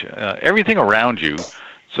change everything around you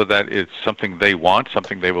so that it's something they want,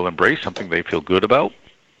 something they will embrace, something they feel good about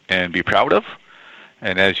and be proud of.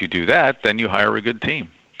 And as you do that, then you hire a good team.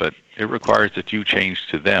 But it requires that you change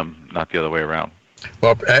to them, not the other way around.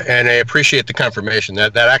 Well, and I appreciate the confirmation.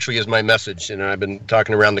 That actually is my message. I've been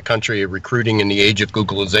talking around the country, recruiting in the age of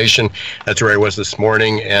Googleization. That's where I was this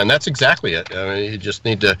morning, and that's exactly it. You just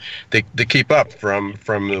need to keep up from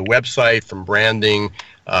the website, from branding,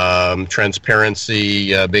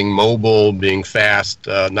 transparency, being mobile, being fast,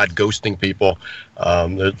 not ghosting people.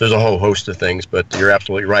 There's a whole host of things, but you're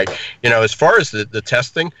absolutely right. As far as the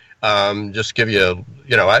testing, just give you,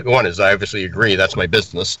 one is I obviously agree, that's my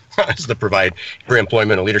business, is to provide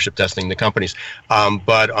pre-employment and leadership testing to companies.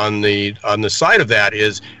 But on the side of that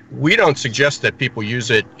is we don't suggest that people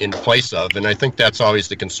use it in place of, and I think that's always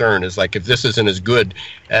the concern, is like, if this isn't as good,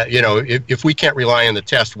 if we can't rely on the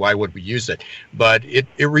test, why would we use it? But it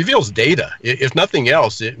reveals data. If nothing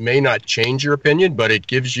else, it may not change your opinion, but it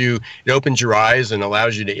opens your eyes and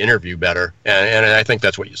allows you to interview better. And I think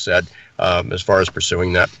that's what you said, as far as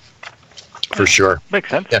pursuing that. For sure. Makes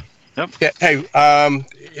sense. Yeah. Yep. Yeah, hey,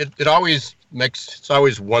 it always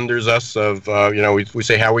wonders us of we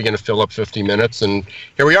say, how are we going to fill up 50 minutes, and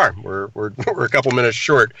here we are. We're a couple minutes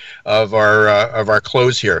short of our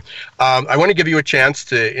close here. I want to give you a chance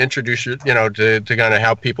to introduce to kind of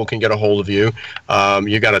how people can get a hold of you.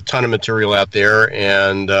 You got a ton of material out there,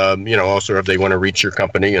 and also if they want to reach your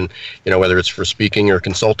company, and whether it's for speaking or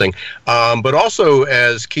consulting, but also,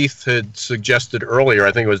 as Keith had suggested earlier,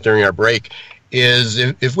 I think it was during our break, is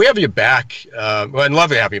if we have you back, I'd love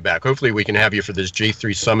to have you back. Hopefully we can have you for this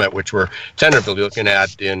G3 Summit, which we're tentatively looking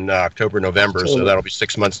at in October, November, so that'll be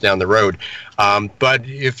 6 months down the road. But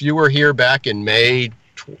if you were here back in May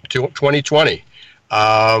 2020, what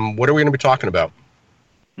are we going to be talking about?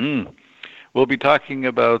 We'll be talking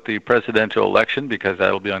about the presidential election, because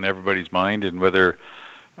that'll be on everybody's mind, and whether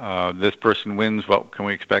this person wins, what can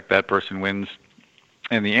we expect that person wins.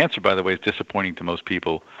 And the answer, by the way, is disappointing to most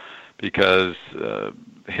people, because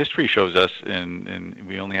history shows us, and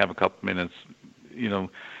we only have a couple minutes,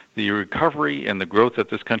 the recovery and the growth that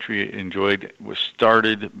this country enjoyed was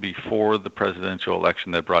started before the presidential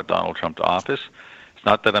election that brought Donald Trump to office. It's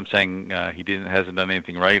not that I'm saying he hasn't done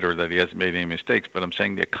anything right or that he hasn't made any mistakes, but I'm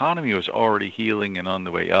saying the economy was already healing and on the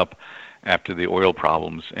way up after the oil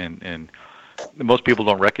problems, and most people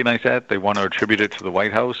don't recognize that. They want to attribute it to the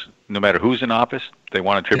White House. No matter who's in office, they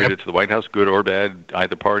want to attribute it to the White House, good or bad,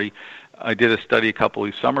 either party. I did a study a couple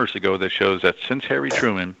of summers ago that shows that since Harry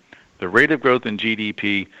Truman, the rate of growth in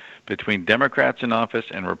GDP between Democrats in office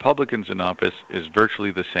and Republicans in office is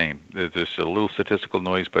virtually the same. There's just a little statistical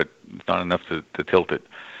noise, but it's not enough to tilt it.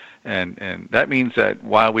 And that means that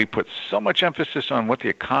while we put so much emphasis on what the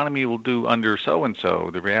economy will do under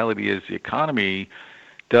so-and-so, the reality is the economy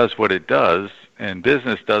does what it does, and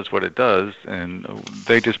business does what it does, and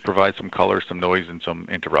they just provide some color, some noise, and some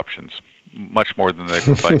interruptions, much more than they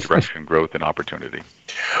provide direction, growth, and opportunity.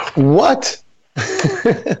 What?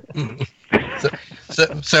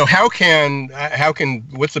 So how can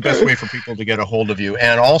what's the best way for people to get a hold of you,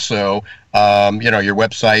 and also your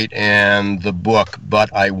website and the book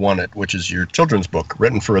But I Want It, which is your children's book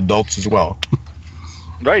written for adults as well?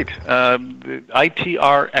 Right.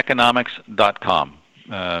 ITReconomics.com.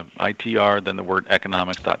 ITR, then the word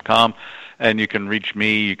economics.com, and you can reach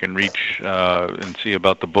me. You can reach and see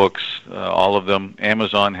about the books, all of them.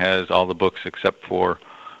 Amazon has all the books except for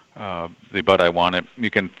the But I Want It. You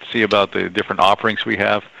can see about the different offerings we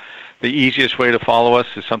have. The easiest way to follow us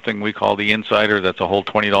is something we call the Insider. That's a whole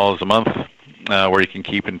 $20 a month, where you can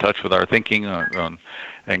keep in touch with our thinking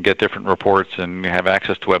and get different reports and have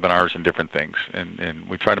access to webinars and different things. And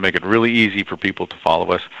we try to make it really easy for people to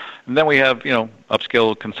follow us. And then we have,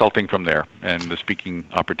 upskill consulting from there and the speaking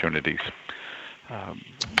opportunities.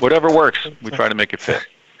 Whatever works, we try to make it fit.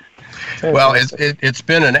 Well, it's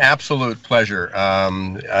been an absolute pleasure.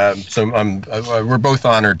 We're both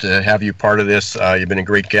honored to have you part of this. You've been a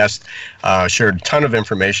great guest. Shared a ton of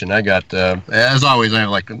information. I got, as always, I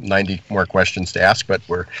have like 90 more questions to ask, but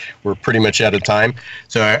we're pretty much out of time.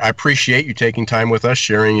 So I appreciate you taking time with us,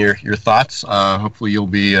 sharing your thoughts. Hopefully you'll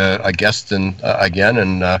be a guest again,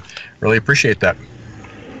 and really appreciate that.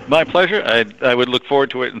 My pleasure. I would look forward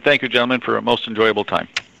to it, and thank you, gentlemen, for a most enjoyable time.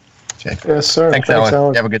 Okay. Yes, sir. Thanks,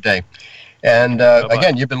 Alan. Have a good day. And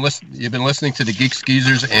again, you've been listening to the Geeks,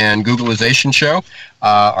 Geezers, and Googlization show.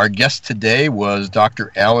 Our guest today was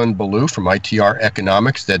Dr. Alan Ballou from ITR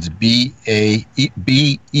Economics. That's BEAULIEU.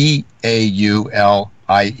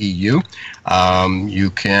 You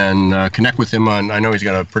can connect with him on, I know he's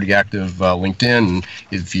got a pretty active LinkedIn, and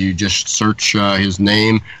if you just search his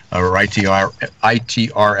name or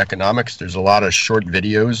ITR Economics, there's a lot of short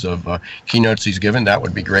videos of keynotes he's given. That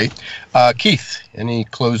would be great. Keith, any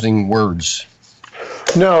closing words?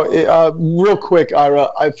 No, real quick,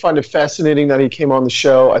 Ira, I find it fascinating that he came on the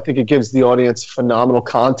show. I think it gives the audience phenomenal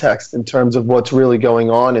context in terms of what's really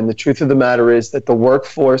going on. And the truth of the matter is that the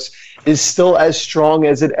workforce is still as strong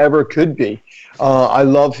as it ever could be. I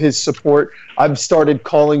love his support. I've started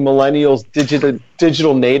calling millennials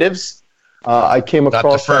digital natives. I came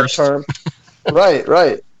across that term.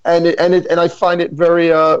 Right. And I find it very,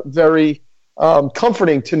 very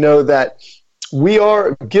comforting to know that we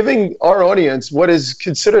are giving our audience what is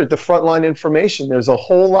considered the frontline information. There's a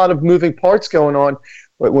whole lot of moving parts going on,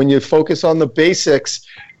 but when you focus on the basics,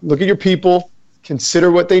 look at your people, consider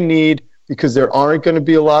what they need, because there aren't going to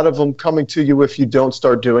be a lot of them coming to you if you don't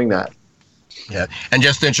start doing that. Yeah, and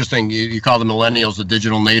just interesting, you call the millennials the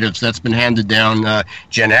digital natives. That's been handed down.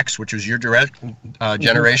 Gen X, which was your direct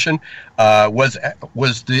generation, was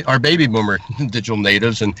our baby boomer digital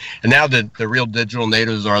natives, and now the real digital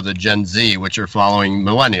natives are the Gen Z, which are following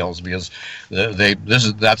millennials because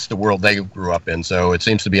that's the world they grew up in. So it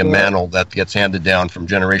seems to be a mantle that gets handed down from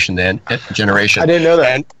generation to generation. I didn't know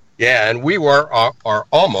that. And we are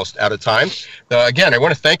almost out of time. Again, I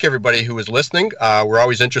want to thank everybody who is listening. We're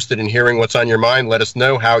always interested in hearing what's on your mind. Let us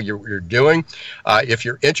know how you're doing. If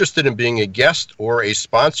you're interested in being a guest or a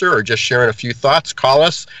sponsor or just sharing a few thoughts, call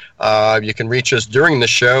us. You can reach us during the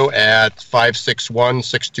show at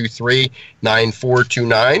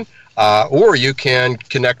 561-623-9429. Or you can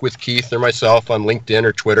connect with Keith or myself on LinkedIn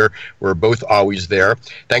or Twitter. We're both always there.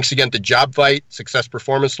 Thanks again to JobVite, Success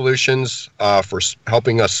Performance Solutions, for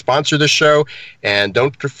helping us sponsor this show. And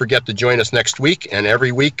don't forget to join us next week and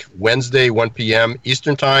every week, Wednesday, 1 p.m.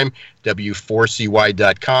 Eastern Time,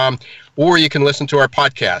 W4CY.com. Or you can listen to our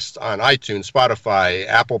podcast on iTunes, Spotify,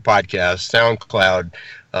 Apple Podcasts, SoundCloud,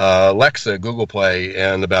 Alexa, Google Play,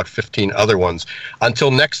 and about 15 other ones.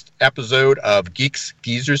 Until next episode of Geeks,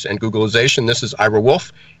 Geezers, and Googlization, this is Ira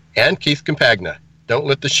Wolf and Keith Campagna. Don't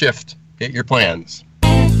let the shift hit your plans.